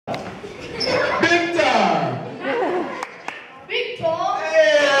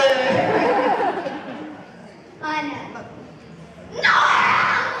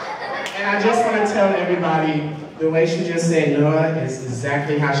she just said Noah is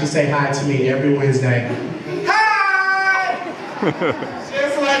exactly how she say hi to me every Wednesday. Hi!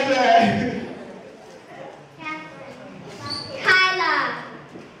 Just like that. Kyla.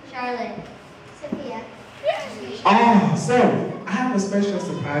 Charlotte. Sophia. Oh, so I have a special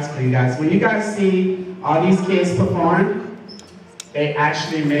surprise for you guys. When you guys see all these kids perform, they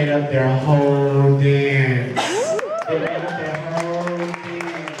actually made up their whole dance. They made up their whole dance.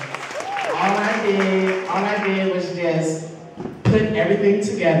 All I did was just put everything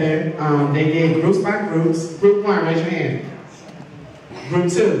together. They did groups by groups. Group 1, raise your hand.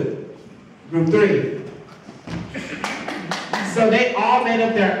 Group 2. Group 3. So they all made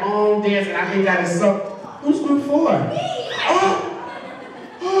up their own dance, and I think that is so... Who's group 4?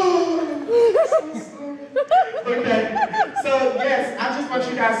 Okay, so yes, I just want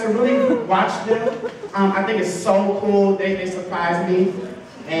you guys to really watch them. I think it's so cool. They surprised me,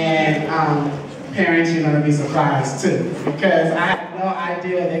 and parents, you're gonna be surprised too, because I had no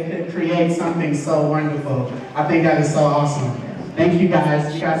idea they could create something so wonderful. I think that is so awesome. Thank you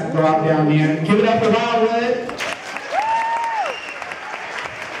guys. You guys can go out down there. Give it up for Wildwood.